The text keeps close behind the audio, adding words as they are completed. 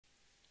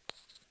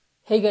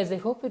Hey guys, I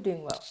hope you're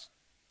doing well.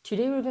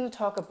 Today we're going to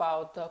talk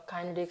about the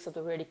kinetics of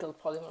the radical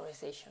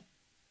polymerization.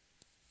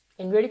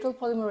 In radical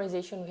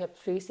polymerization, we have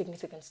three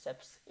significant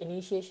steps: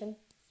 initiation,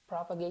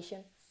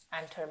 propagation,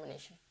 and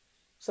termination.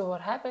 So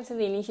what happens in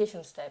the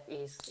initiation step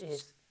is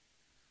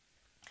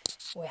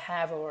we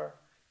have our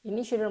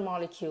initiator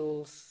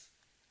molecules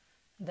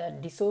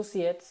that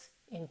dissociates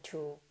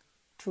into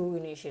two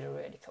initiator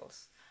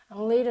radicals.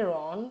 And later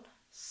on,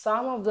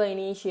 some of the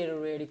initiator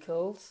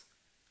radicals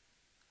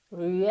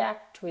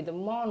react with the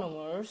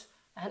monomers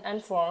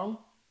and form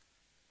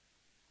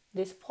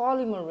this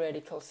polymer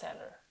radical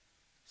center,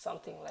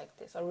 something like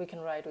this, or we can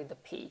write with the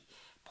P,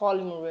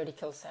 polymer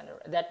radical center.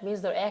 That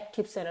means the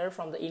active center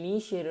from the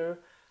initiator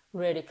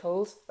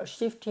radicals are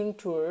shifting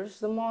towards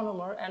the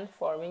monomer and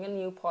forming a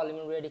new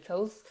polymer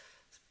radical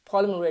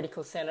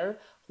center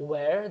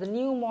where the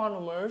new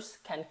monomers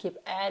can keep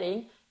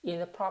adding in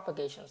the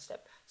propagation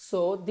step.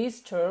 So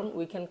this term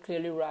we can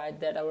clearly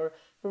write that our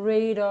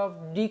rate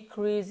of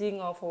decreasing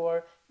of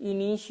our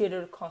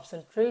initiator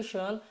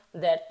concentration,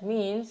 that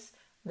means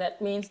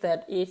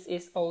that it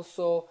is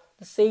also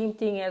the same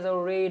thing as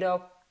our rate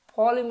of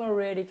polymer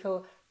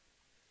radical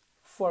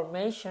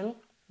formation.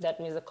 That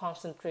means the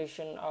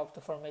concentration of the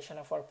formation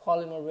of our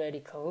polymer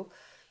radical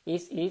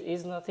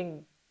is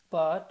nothing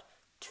but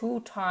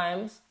 2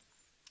 times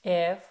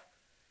F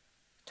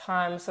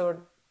times our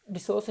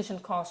dissociation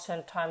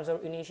constant times our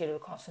initiator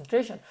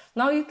concentration.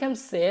 Now you can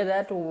say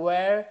that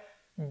where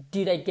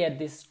did I get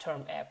this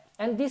term F?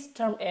 And this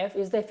term F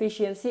is the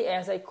efficiency,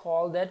 as I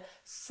call that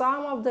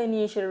some of the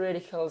initiator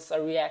radicals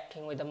are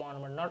reacting with the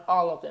monomer, not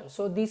all of them.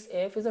 So this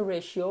F is a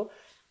ratio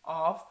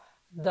of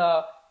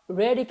the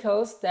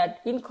radicals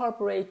that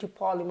incorporate to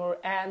polymer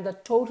and the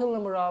total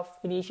number of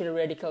initiator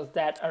radicals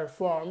that are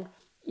formed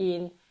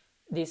in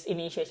this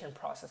initiation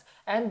process.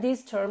 And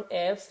this term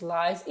F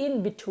lies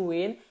in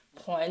between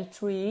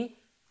 0.3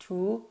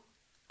 to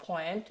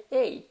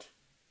 0.8.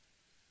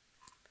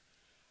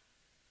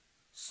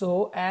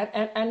 So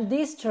and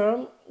this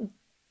term,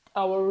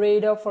 our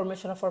rate of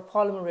formation of our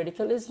polymer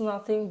radical, is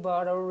nothing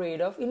but our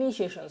rate of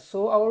initiation.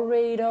 So our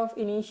rate of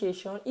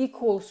initiation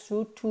equals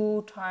to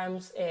 2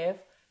 times F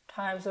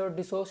times our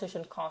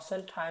dissociation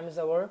constant times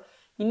our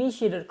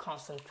initiator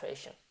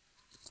concentration.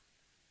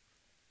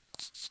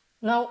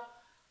 Now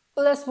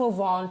let's move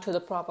on to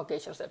the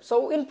propagation step.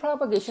 So in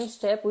propagation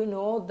step, we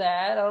know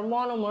that our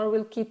monomer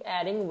will keep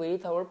adding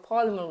with our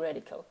polymer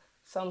radical,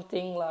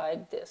 something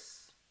like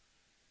this.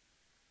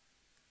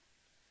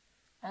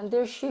 And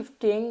they're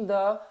shifting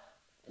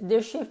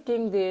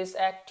this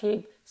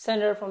active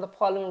center from the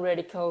polymer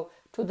radical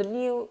to the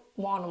new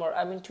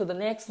monomer, to the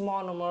next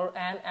monomer,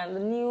 and the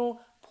new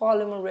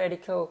polymer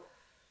radical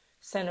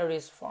center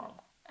is formed.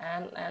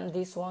 And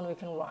this one we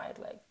can write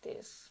like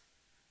this.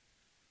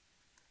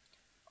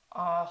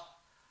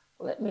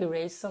 Let me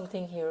erase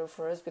something here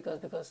first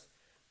because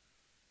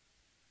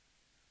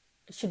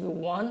it should be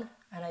 1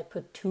 and I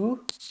put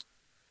 2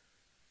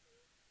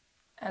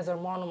 as our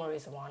monomer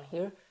is 1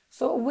 here.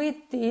 So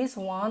with this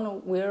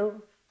one we're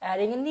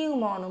adding a new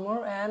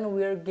monomer and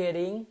we're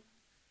getting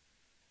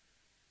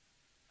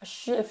a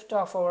shift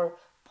of our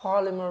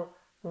polymer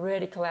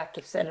radical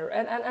active center,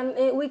 and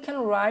we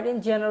can write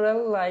in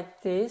general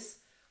like this,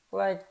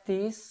 our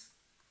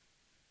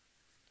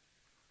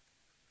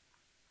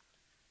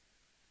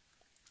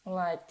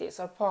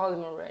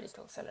polymer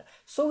radical center.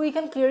 So we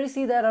can clearly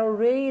see that our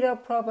rate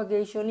of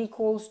propagation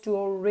equals to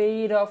our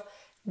rate of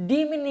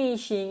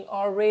diminishing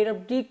or rate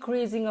of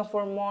decreasing of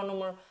our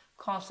monomer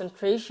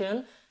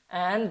concentration,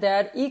 and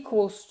that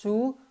equals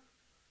to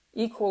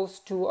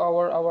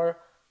our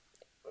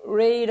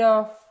rate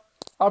of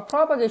our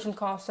propagation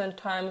constant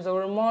times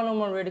our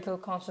monomer radical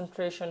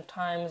concentration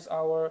times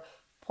our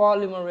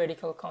polymer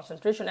radical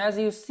concentration. As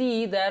you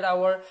see that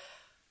our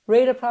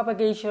rate of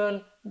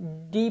propagation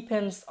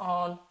depends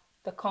on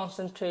the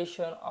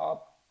concentration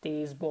of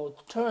these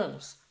both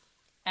terms.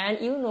 And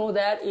you know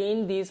that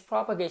in this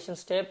propagation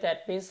step,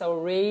 that means our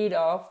rate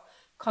of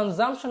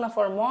consumption of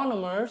our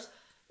monomers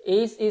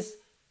is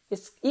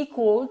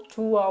equal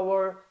to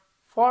our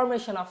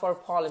formation of our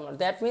polymer.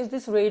 That means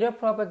this rate of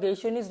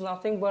propagation is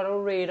nothing but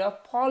our rate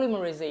of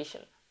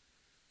polymerization.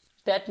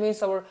 That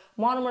means our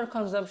monomer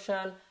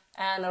consumption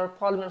and our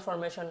polymer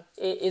formation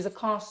is a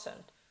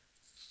constant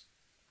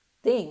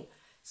thing.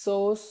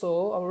 So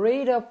our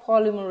rate of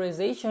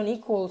polymerization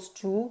equals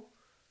to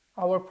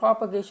our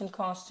propagation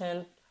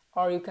constant,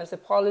 or you can say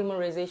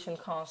polymerization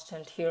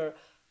constant here,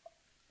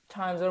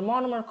 times our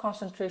monomer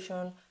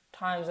concentration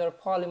times our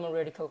polymer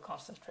radical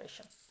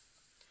concentration.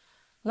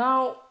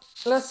 Now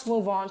let's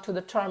move on to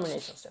the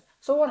termination step.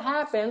 So what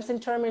happens in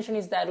termination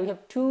is that we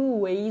have 2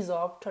 ways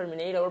of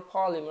terminate our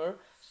polymer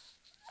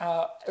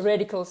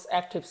radicals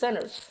active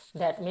centers.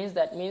 That means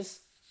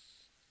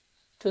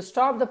to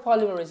stop the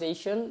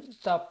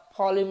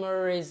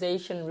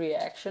polymerization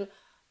reaction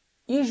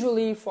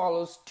usually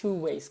follows 2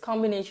 ways: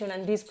 combination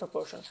and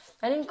disproportion.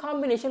 And in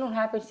combination, what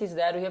happens is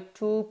that we have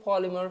 2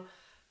 polymer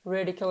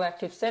radical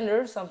active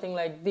centers, something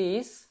like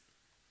this.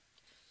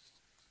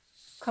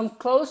 come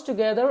close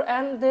together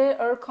and they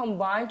are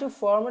combined to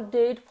form a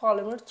date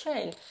polymer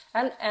chain.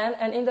 And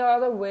in the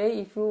other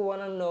way, if you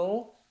want to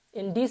know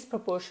in this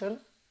proportion,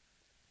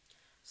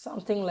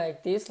 something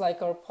like this,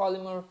 like our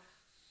polymer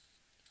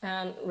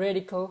and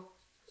radical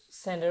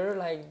center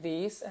like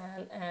this,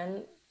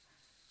 and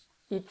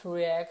it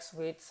reacts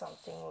with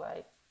something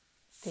like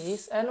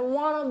this, and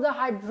one of the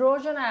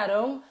hydrogen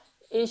atom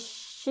is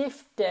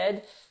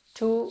shifted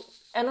to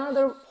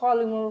another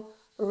polymer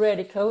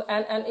radical,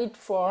 and it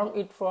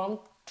formed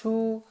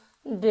two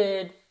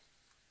dead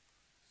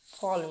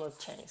polymer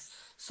chains.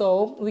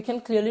 So we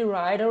can clearly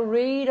write a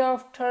rate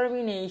of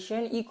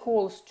termination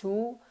equals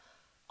to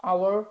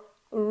our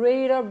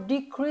rate of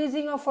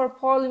decreasing of our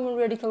polymer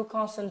radical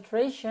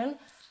concentration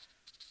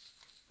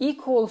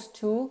equals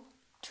to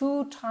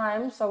 2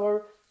 times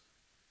our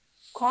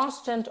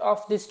constant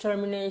of this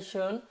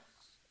termination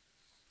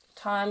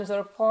times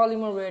our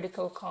polymer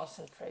radical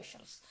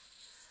concentrations.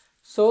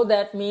 So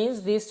that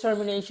means this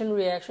termination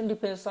reaction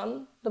depends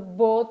on the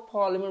both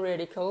polymer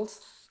radicals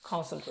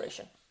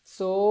concentration.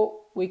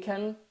 So we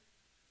can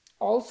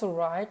also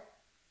write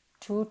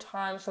 2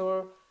 times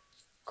our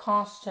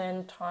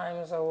constant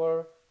times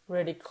our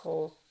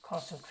radical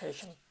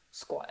concentration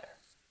square.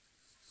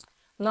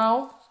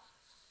 Now,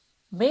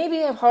 maybe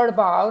you've heard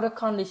about a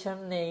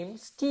condition named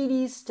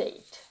steady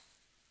state.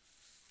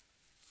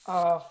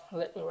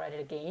 Let me write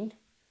it again.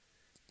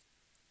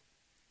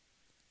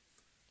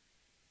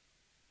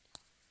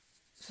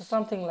 So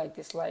something like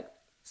this, like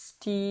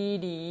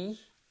steady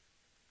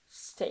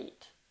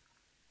state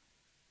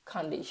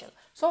condition.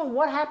 So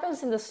what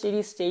happens in the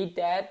steady state,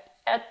 that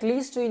at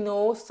least we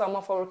know some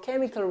of our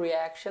chemical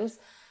reactions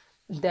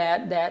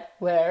that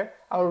where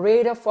our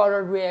rate of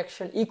forward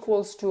reaction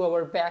equals to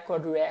our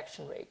backward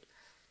reaction rate.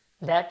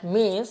 That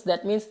means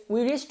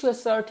we reach to a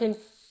certain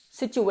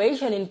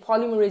situation in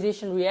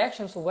polymerization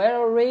reactions where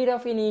our rate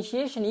of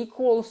initiation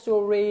equals to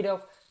a rate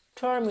of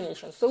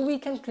termination. So we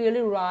can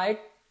clearly write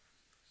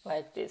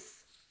like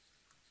this,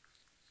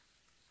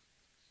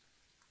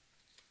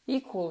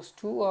 equals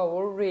to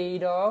our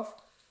rate of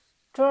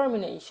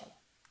termination.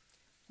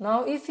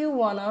 Now if you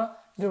wanna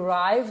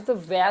derive the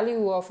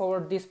value of our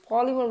this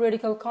polymer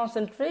radical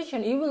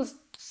concentration, you will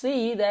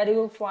see that you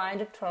will find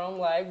a term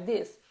like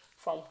this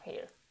from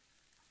here.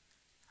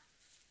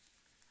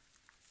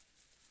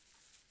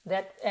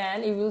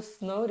 And you will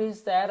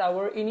notice that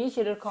our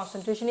initiator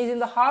concentration is in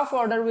the half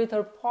order with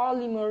our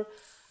polymer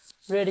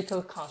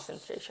radical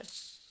concentration.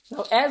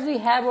 Now as we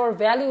have our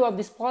value of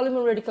this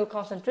polymer radical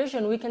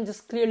concentration, we can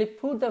just clearly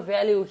put the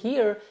value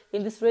here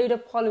in this rate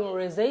of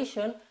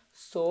polymerization,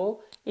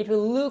 so it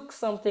will look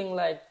something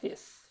like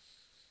this.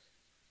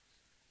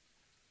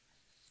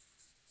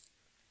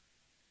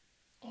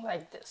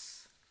 Like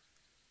this.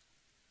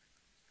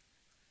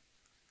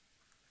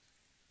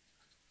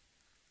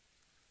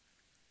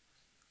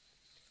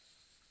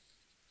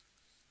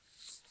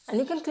 And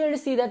you can clearly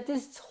see that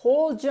this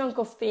whole chunk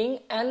of thing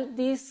and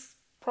this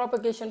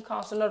propagation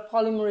constant or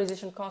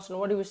polymerization constant,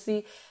 what you will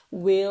see,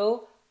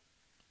 will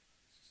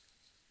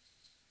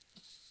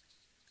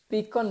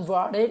be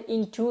converted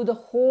into the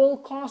whole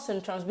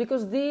constant terms,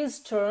 because these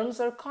terms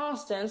are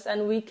constants,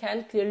 and we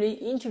can clearly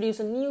introduce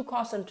a new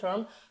constant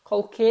term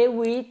called K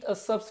with a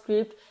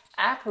subscript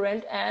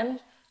apparent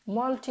and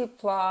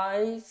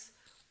multiplies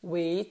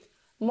with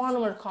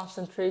monomer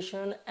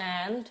concentration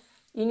and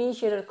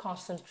initiator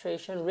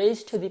concentration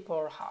raised to the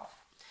power half.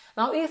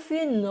 Now if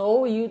we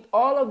know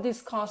all of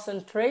these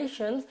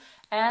concentrations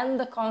and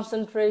the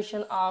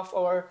concentration of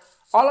our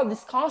all of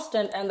this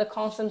constant and the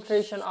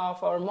concentration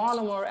of our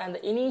monomer and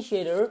the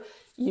initiator,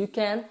 you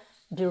can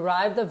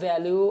derive the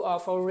value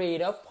of our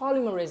rate of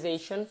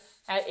polymerization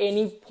at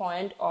any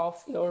point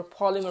of your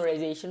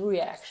polymerization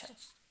reaction.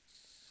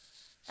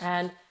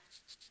 And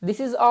this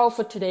is all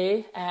for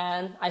today,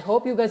 and I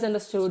hope you guys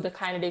understood the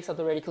kinetics of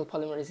the radical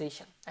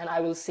polymerization, and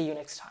I will see you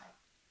next time.